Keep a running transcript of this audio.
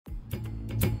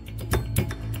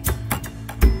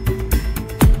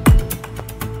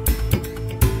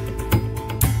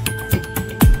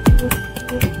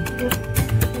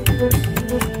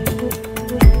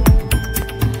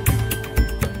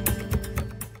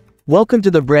Welcome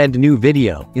to the brand new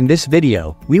video. In this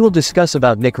video, we will discuss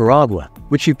about Nicaragua,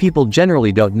 which you people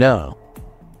generally don't know.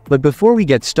 But before we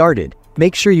get started,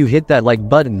 make sure you hit that like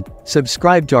button,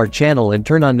 subscribe to our channel and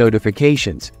turn on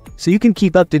notifications, so you can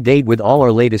keep up to date with all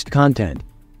our latest content.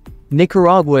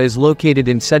 Nicaragua is located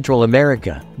in Central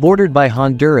America, bordered by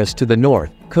Honduras to the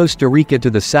north, Costa Rica to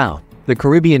the south, the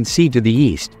Caribbean Sea to the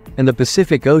east, and the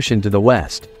Pacific Ocean to the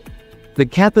west. The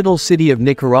capital city of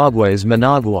Nicaragua is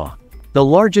Managua, the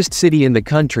largest city in the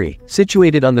country,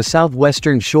 situated on the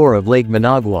southwestern shore of Lake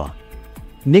Managua.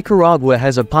 Nicaragua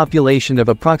has a population of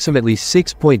approximately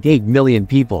 6.8 million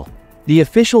people. The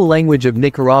official language of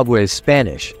Nicaragua is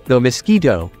Spanish, though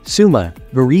Mosquito, Suma,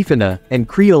 Garifuna, and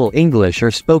Creole English are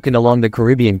spoken along the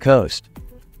Caribbean coast.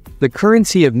 The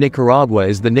currency of Nicaragua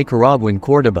is the Nicaraguan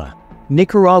Cordoba.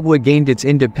 Nicaragua gained its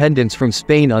independence from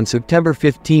Spain on September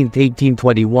 15,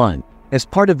 1821, as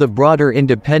part of the broader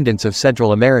independence of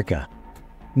Central America.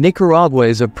 Nicaragua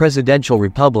is a presidential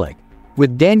republic,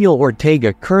 with Daniel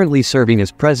Ortega currently serving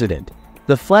as president.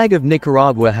 The flag of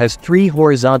Nicaragua has 3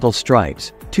 horizontal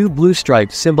stripes. 2 blue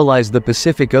stripes symbolize the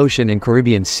Pacific Ocean and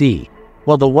Caribbean Sea,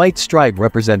 while the white stripe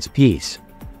represents peace.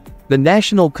 The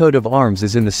national coat of arms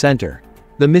is in the center.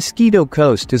 The Mosquito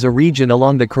Coast is a region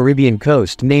along the Caribbean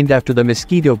coast named after the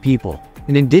Mosquito people,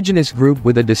 an indigenous group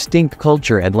with a distinct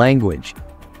culture and language.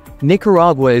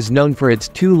 Nicaragua is known for its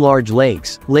 2 large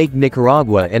lakes, Lake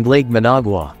Nicaragua and Lake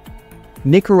Managua.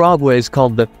 Nicaragua is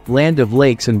called the land of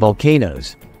lakes and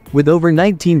volcanoes, with over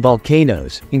 19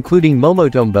 volcanoes, including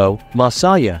Momotombo,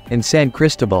 Masaya, and San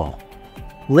Cristobal.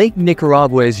 Lake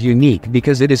Nicaragua is unique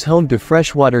because it is home to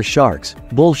freshwater sharks,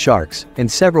 bull sharks,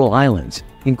 and several islands,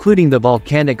 including the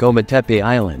volcanic Ometepe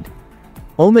Island.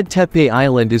 Ometepe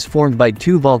Island is formed by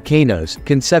 2 volcanoes,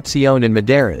 Concepcion and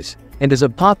Madeiras, and is a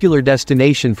popular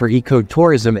destination for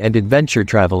ecotourism and adventure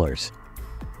travelers.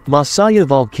 Masaya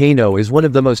volcano is one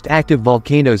of the most active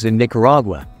volcanoes in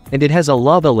Nicaragua, and it has a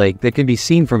lava lake that can be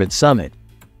seen from its summit.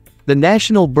 The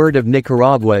national bird of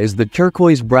Nicaragua is the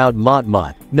turquoise-browed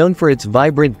motmot, known for its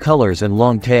vibrant colors and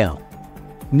long tail.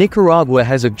 Nicaragua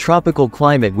has a tropical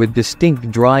climate with distinct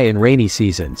dry and rainy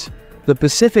seasons. The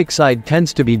Pacific side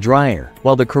tends to be drier,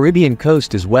 while the Caribbean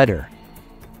coast is wetter.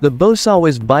 The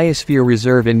Bosawas Biosphere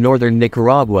Reserve in northern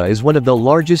Nicaragua is one of the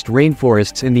largest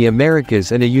rainforests in the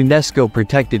Americas and a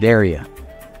UNESCO-protected area.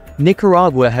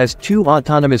 Nicaragua has 2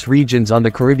 autonomous regions on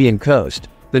the Caribbean coast,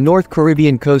 the North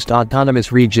Caribbean Coast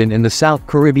Autonomous Region and the South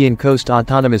Caribbean Coast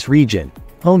Autonomous Region,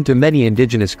 home to many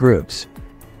indigenous groups.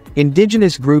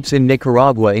 Indigenous groups in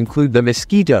Nicaragua include the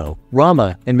Mosquito,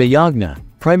 Rama, and Mayagna,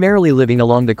 primarily living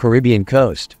along the Caribbean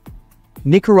coast.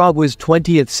 Nicaragua's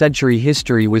 20th century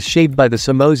history was shaped by the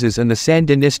Somozas and the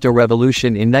Sandinista Revolution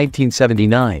in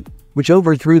 1979, which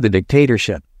overthrew the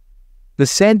dictatorship. The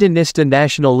Sandinista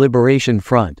National Liberation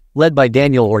Front, led by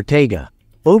Daniel Ortega,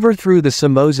 overthrew the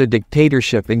Somoza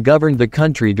dictatorship and governed the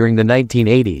country during the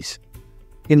 1980s.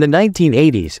 In the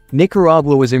 1980s,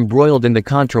 Nicaragua was embroiled in the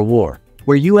Contra War,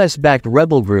 where US-backed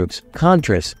rebel groups,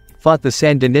 Contras, fought the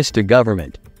Sandinista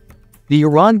government. The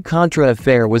Iran-Contra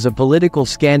affair was a political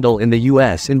scandal in the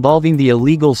US involving the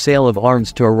illegal sale of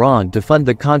arms to Iran to fund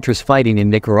the Contras fighting in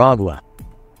Nicaragua.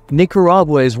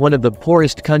 Nicaragua is one of the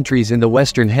poorest countries in the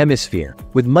Western Hemisphere,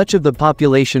 with much of the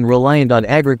population reliant on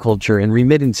agriculture and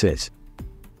remittances.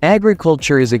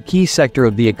 Agriculture is a key sector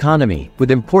of the economy,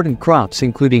 with important crops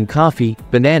including coffee,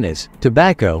 bananas,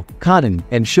 tobacco, cotton,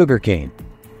 and sugarcane.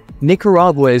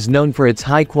 Nicaragua is known for its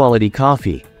high-quality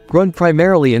coffee, grown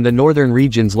primarily in the northern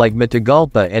regions like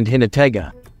Matagalpa and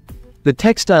Jinotega. The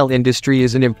textile industry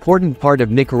is an important part of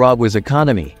Nicaragua's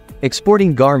economy,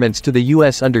 exporting garments to the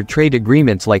US under trade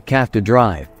agreements like CAFTA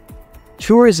Drive.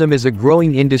 Tourism is a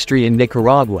growing industry in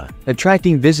Nicaragua,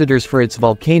 attracting visitors for its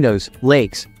volcanoes,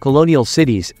 lakes, colonial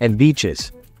cities, and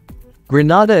beaches.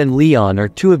 Granada and Leon are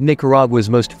 2 of Nicaragua's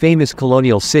most famous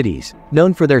colonial cities,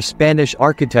 known for their Spanish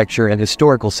architecture and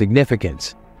historical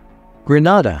significance.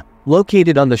 Granada,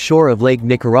 located on the shore of Lake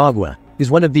Nicaragua, is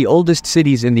one of the oldest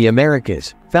cities in the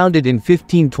Americas, founded in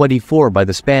 1524 by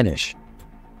the Spanish.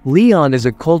 Leon is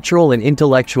a cultural and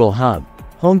intellectual hub,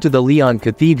 home to the Leon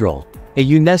Cathedral, a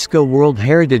UNESCO World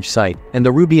Heritage Site, and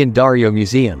the Rubén Darío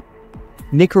Museum.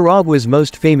 Nicaragua's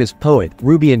most famous poet,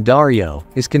 Rubén Darío,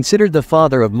 is considered the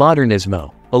father of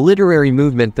Modernismo, a literary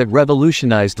movement that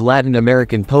revolutionized Latin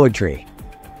American poetry.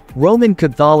 Roman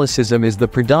Catholicism is the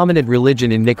predominant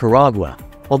religion in Nicaragua,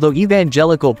 although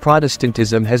evangelical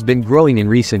Protestantism has been growing in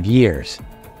recent years.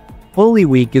 Holy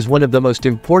Week is one of the most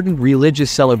important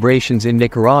religious celebrations in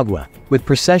Nicaragua, with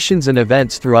processions and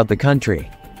events throughout the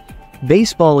country.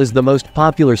 Baseball is the most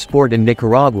popular sport in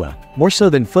Nicaragua, more so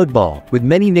than football, with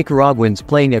many Nicaraguans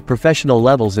playing at professional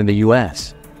levels in the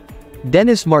U.S.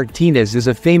 Dennis Martinez is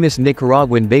a famous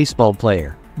Nicaraguan baseball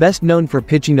player, best known for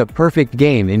pitching a perfect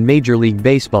game in Major League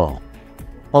Baseball.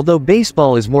 Although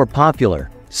baseball is more popular,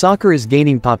 soccer is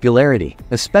gaining popularity,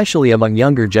 especially among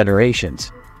younger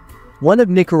generations. One of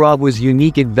Nicaragua's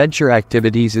unique adventure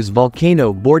activities is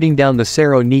volcano boarding down the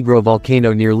Cerro Negro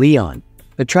volcano near Leon,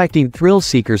 attracting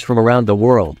thrill-seekers from around the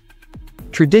world.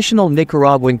 Traditional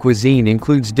Nicaraguan cuisine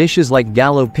includes dishes like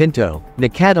gallo pinto,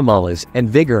 nacatamalas, and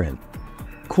vigaran.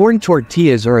 Corn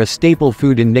tortillas are a staple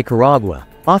food in Nicaragua,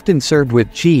 often served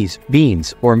with cheese,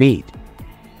 beans, or meat.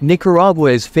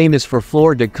 Nicaragua is famous for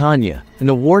Flor de Caña, an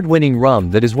award-winning rum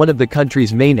that is one of the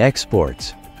country's main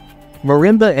exports.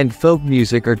 Marimba and folk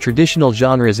music are traditional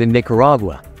genres in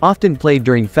Nicaragua, often played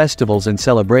during festivals and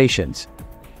celebrations.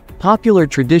 Popular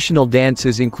traditional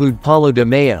dances include Palo de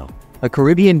Mayo, a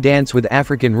Caribbean dance with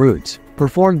African roots,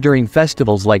 performed during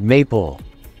festivals like Maypole.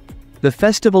 The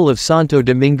Festival of Santo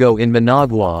Domingo in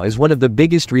Managua is one of the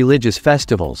biggest religious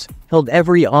festivals, held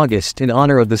every August in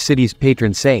honor of the city's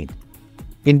patron saint.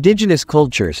 Indigenous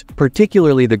cultures,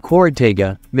 particularly the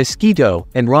Corotega, Mosquito,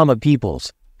 and Rama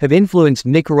peoples, have influenced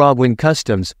Nicaraguan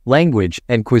customs, language,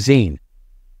 and cuisine.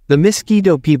 The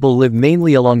Mosquito people live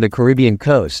mainly along the Caribbean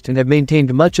coast and have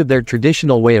maintained much of their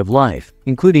traditional way of life,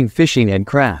 including fishing and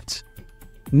crafts.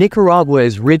 Nicaragua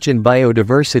is rich in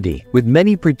biodiversity, with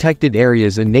many protected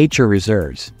areas and nature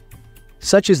reserves,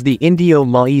 such as the Indio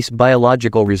Maíz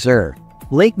Biological Reserve.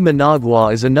 Lake Managua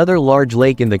is another large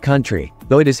lake in the country,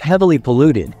 though it is heavily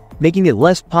polluted, making it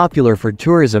less popular for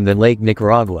tourism than Lake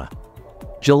Nicaragua.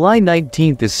 July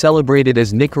 19th is celebrated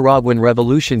as Nicaraguan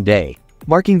Revolution Day,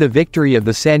 marking the victory of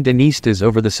the Sandinistas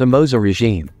over the Somoza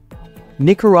regime.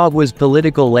 Nicaragua's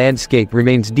political landscape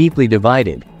remains deeply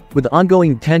divided, with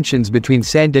ongoing tensions between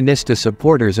Sandinista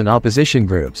supporters and opposition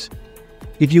groups.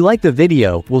 If you like the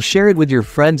video, we'll share it with your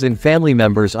friends and family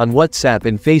members on WhatsApp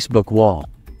and Facebook wall.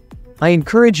 I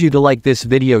encourage you to like this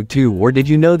video too, or did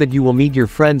you know that you will meet your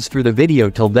friends through the video?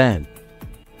 Till then.